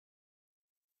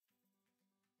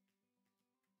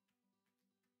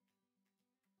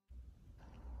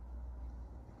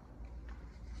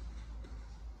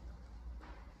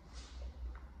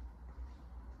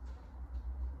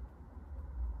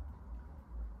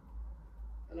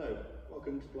Hello,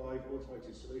 welcome to Blythe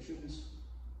Automotive Solutions.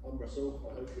 I'm Russell,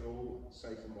 I hope you're all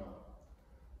safe and well.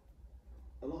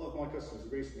 A lot of my customers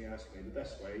have recently asked me the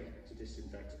best way to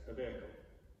disinfect a vehicle.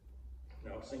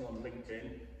 Now I've seen on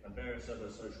LinkedIn and various other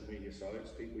social media sites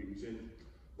people using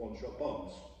one-shot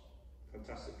bombs.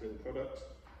 Fantastic little product.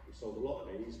 We've sold a lot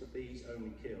of these, but these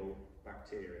only kill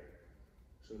bacteria.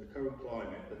 So in the current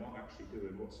climate, they're not actually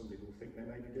doing what some people think they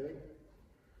may be doing.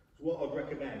 So what I'd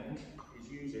recommend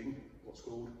is using what's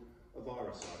called a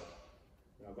Virucide.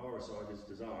 Now, Virucide is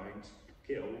designed to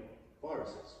kill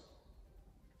viruses.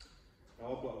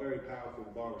 Now, I've got a very powerful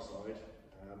Virucide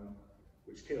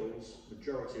which kills the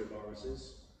majority of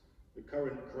viruses. The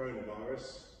current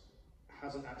coronavirus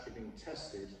hasn't actually been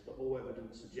tested, but all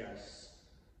evidence suggests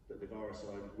that the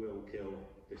Virucide will kill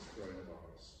this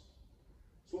coronavirus.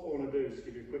 So what I want to do is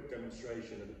give you a quick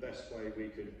demonstration of the best way we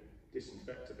could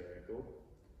disinfect a vehicle.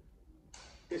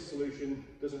 This solution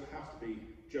doesn't have to be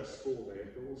just for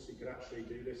vehicles. You can actually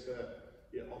do this for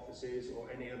your offices or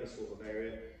any other sort of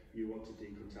area you want to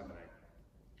decontaminate.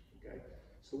 Okay,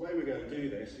 so the way we're going to do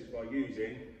this is by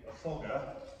using a fogger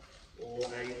or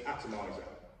an atomiser.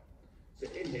 So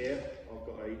in here I've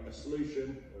got a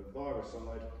solution of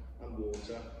Virucide and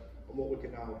water, and what we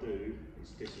can now do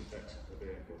is disinfect the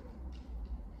vehicle.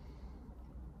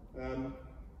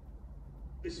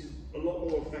 This is a lot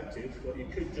more effective, but you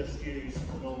could just use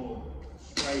a normal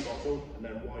spray bottle and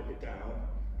then wipe it down,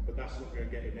 but that's not going to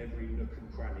get in every nook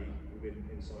and cranny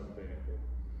inside the vehicle.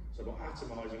 So by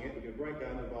atomising it, we can break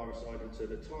down the Virucide into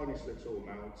the tiniest little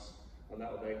amounts, and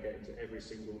that will then get into every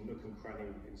single nook and cranny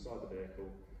inside the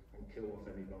vehicle and kill off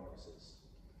any viruses.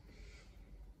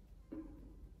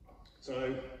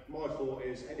 So my thought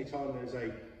is, anytime there's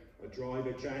a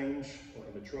driver change, like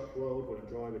in the truck world, when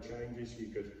a driver changes, you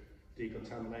could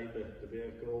decontaminate the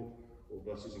vehicle, or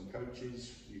buses and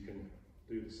coaches. You can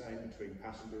do the same between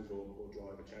passengers or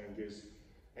driver changes.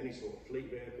 Any sort of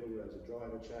fleet vehicle where there's a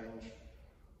driver change,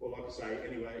 or like I say,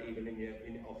 anywhere, even in your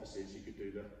offices, you could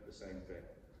do the same thing.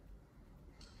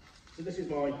 So this is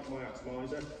my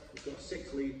atomiser. It's got a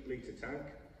 6 litre tank,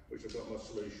 which I've got my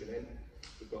solution in.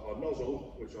 We've got our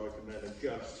nozzle, which I can then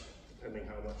adjust depending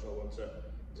how much I want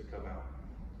to come out.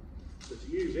 So to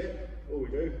use it, all we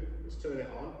do is turn it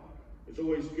on. It's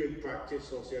always good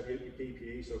practice, obviously I have your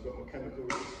PPE, so I've got my chemical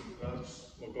resistant gloves,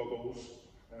 my goggles,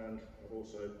 and I've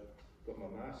also got my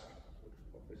mask. I'll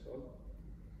just pop this on.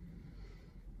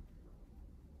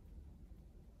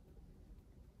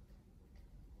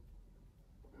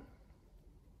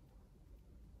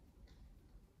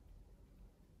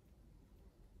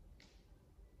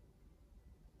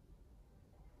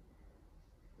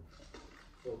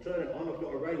 So I'll turn it on. I've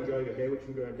got a range over here which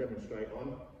I'm going to demonstrate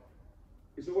on.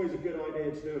 It's always a good idea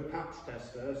to do a patch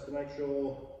test first to make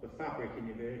sure the fabric in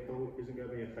your vehicle isn't going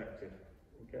to be affected.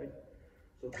 Okay,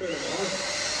 so I'll turn it on. You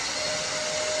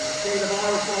can see the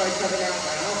Virucide coming out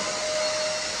now.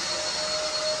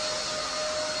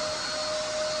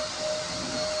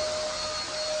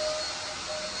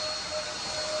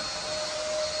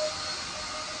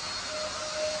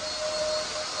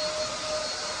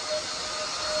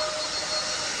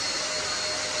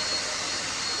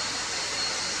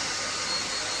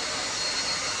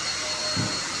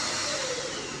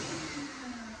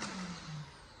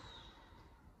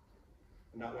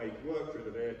 And that way you can work through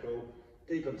the vehicle,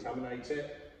 decontaminate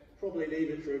it, probably leave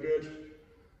it for a good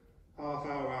half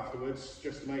hour afterwards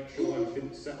just to make sure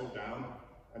everything's settled down,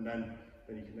 and then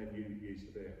you can use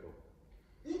the vehicle.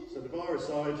 So the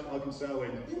Virucide I can sell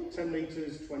in 10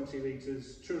 litres, 20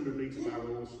 litres, 200 litre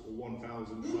barrels or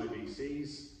 1000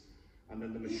 IBCs, and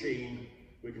then the machine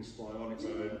we can supply on its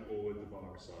own or with the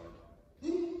Virucide.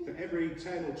 For every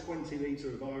 10 or 20 litre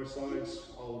of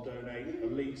Virucides, I'll donate a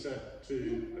litre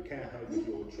to a care home of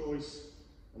your choice,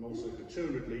 and also for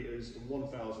 200 litres and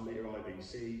 1000 litre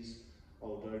IBCs,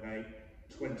 I'll donate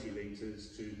 20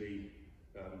 litres to the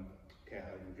care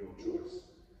home of your choice.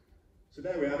 So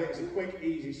there we have it. It's a quick,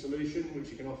 easy solution which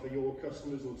you can offer your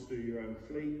customers or to do your own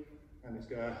fleet, and it's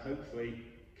going to hopefully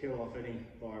kill off any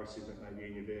viruses that may be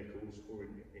in your vehicles or in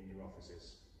your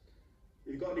offices.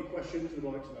 If you've got any questions,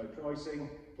 would like to know pricing,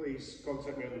 please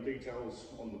contact me on the details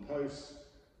on the post,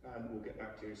 and we'll get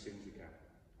back to you as soon as we can.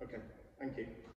 Okay, thank you.